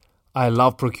I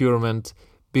love procurement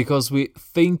because we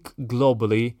think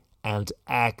globally and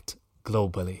act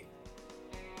globally.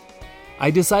 I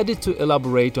decided to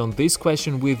elaborate on this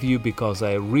question with you because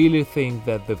I really think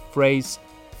that the phrase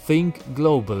think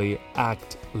globally,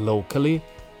 act locally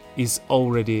is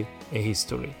already a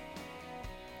history.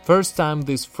 First time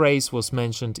this phrase was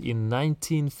mentioned in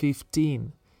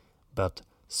 1915, but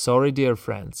sorry dear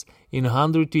friends, in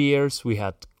 100 years we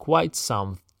had quite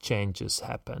some changes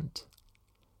happened.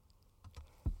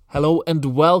 Hello and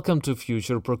welcome to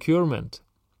Future Procurement.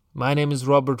 My name is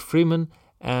Robert Freeman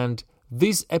and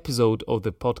this episode of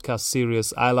the podcast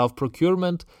series I Love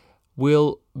Procurement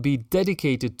will be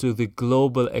dedicated to the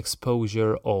global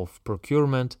exposure of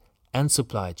procurement and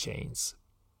supply chains.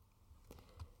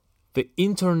 The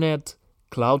internet,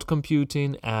 cloud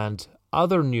computing and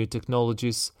other new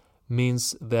technologies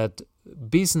means that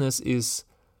business is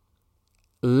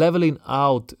leveling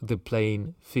out the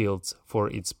playing fields for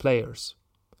its players.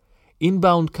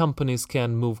 Inbound companies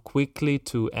can move quickly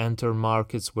to enter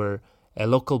markets where a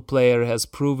local player has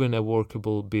proven a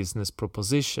workable business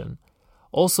proposition.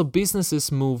 Also,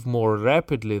 businesses move more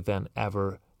rapidly than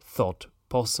ever thought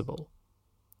possible.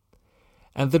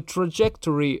 And the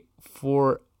trajectory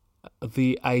for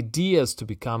the ideas to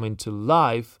be coming to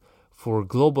life for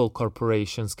global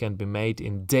corporations can be made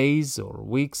in days or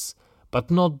weeks,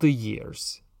 but not the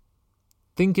years.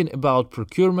 Thinking about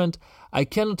procurement, I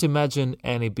cannot imagine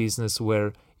any business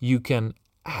where you can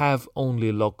have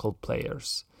only local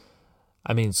players.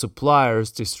 I mean suppliers,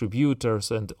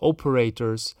 distributors and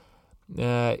operators.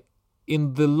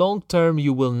 In the long term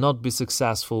you will not be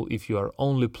successful if you are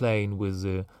only playing with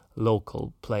the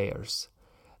local players.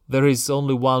 There is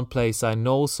only one place I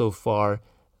know so far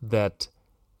that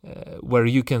where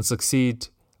you can succeed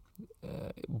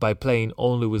by playing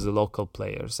only with the local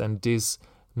players, and this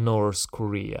North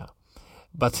Korea.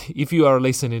 But if you are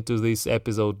listening to this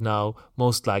episode now,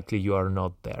 most likely you are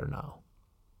not there now.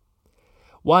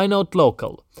 Why not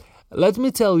local? Let me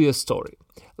tell you a story.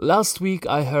 Last week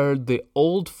I heard the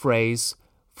old phrase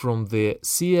from the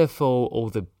CFO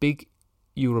of the big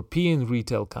European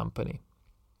retail company.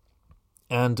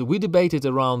 And we debated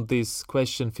around this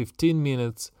question 15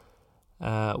 minutes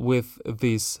with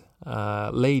this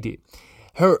lady.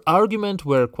 Her argument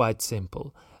were quite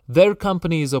simple. Their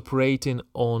company is operating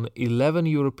on 11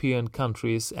 European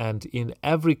countries, and in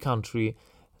every country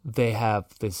they have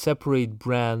the separate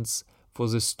brands for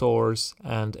the stores,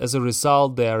 and as a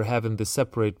result they are having the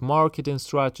separate marketing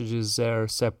strategies there,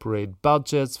 separate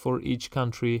budgets for each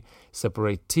country,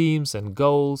 separate teams and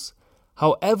goals.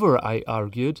 However, I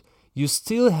argued, you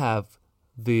still have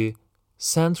the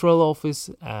central office,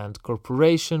 and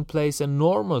corporation plays an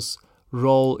enormous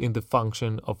role in the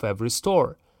function of every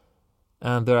store.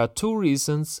 And there are two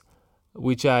reasons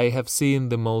which I have seen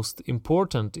the most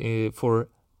important for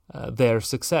their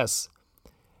success.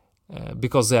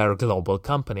 Because they are a global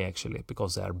company actually,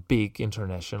 because they are big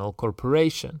international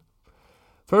corporation.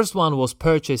 First one was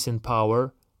purchasing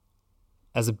power.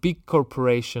 As a big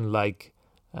corporation like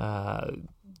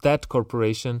that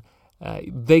corporation,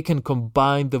 they can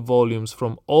combine the volumes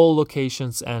from all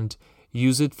locations and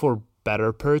use it for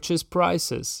better purchase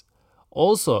prices.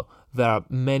 Also, there are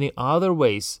many other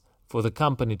ways for the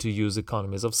company to use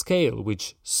economies of scale,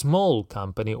 which small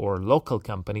company or local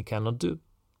company cannot do.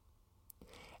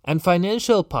 And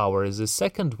financial power is the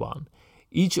second one.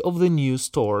 Each of the new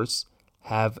stores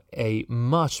have a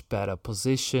much better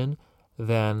position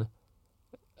than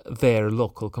their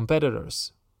local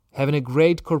competitors. Having a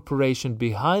great corporation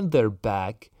behind their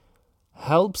back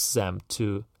helps them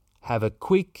to have a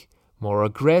quick, more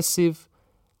aggressive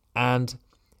and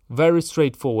very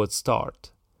straightforward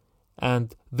start.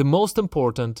 And the most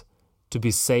important, to be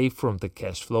safe from the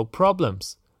cash flow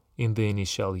problems in the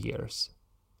initial years.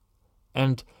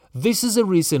 And this is a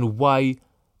reason why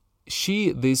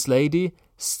this lady,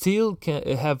 still can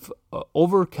have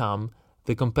overcome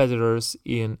the competitors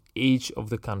in each of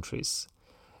the countries.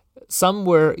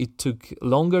 Somewhere it took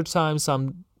longer time,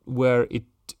 somewhere it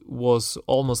was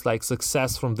almost like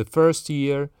success from the first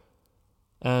year.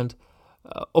 And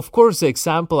of course, the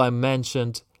example I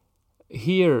mentioned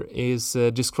here is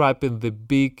describing the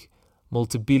big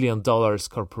multi-billion dollars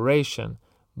corporation.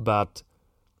 But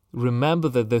remember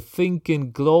that the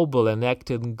thinking global and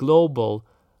acting global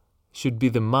should be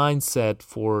the mindset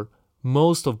for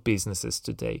most of businesses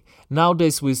today.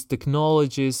 Nowadays, with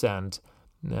technologies and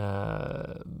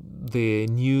the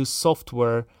new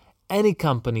software, any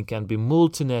company can be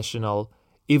multinational,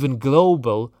 even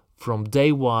global, from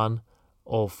day one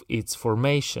of its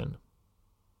formation.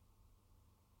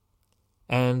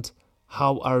 And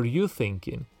how are you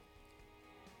thinking?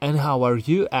 And how are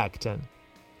you acting?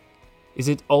 Is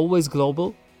it always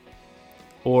global?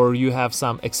 Or you have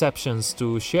some exceptions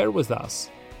to share with us?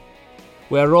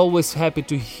 We are always happy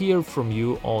to hear from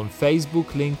you on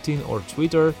Facebook, LinkedIn or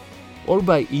Twitter, or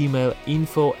by email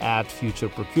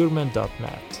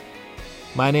info@futureprocurement.net.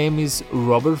 My name is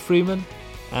Robert Freeman,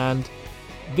 and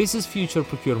this is Future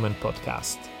Procurement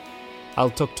Podcast. I'll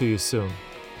talk to you soon.